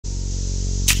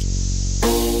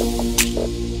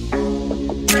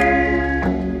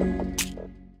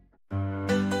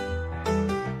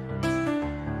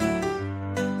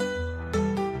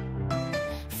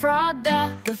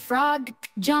Frog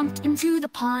jumped into the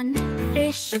pond.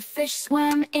 A fish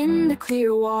swam in the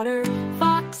clear water.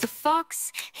 A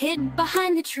fox hid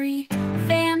behind the tree.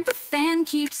 The fan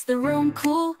keeps the room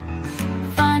cool.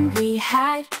 We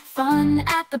had fun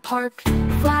at the park.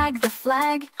 The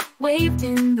flag waved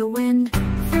in the wind.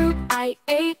 I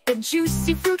ate a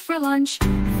juicy fruit for lunch.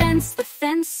 The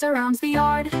fence surrounds the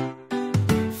yard.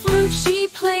 She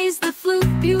plays the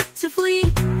flute beautifully.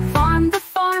 The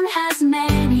farm has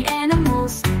many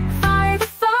animals. The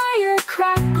fire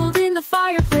crackled in the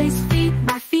fireplace.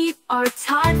 My feet are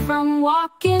tired from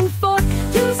walking.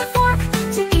 Use a fork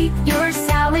to eat your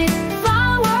salad.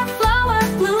 Flower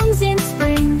blooms in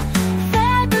spring.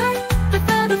 The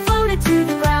feather floated to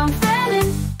the ground.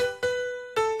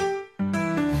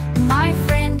 My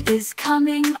friend is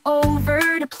coming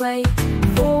over to play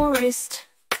forest.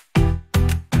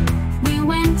 We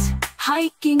went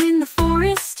hiking in the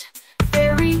forest.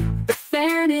 The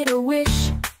fair did a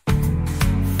wish.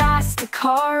 The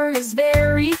car is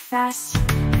very fast.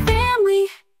 Family,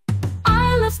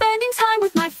 I love spending time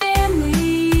with my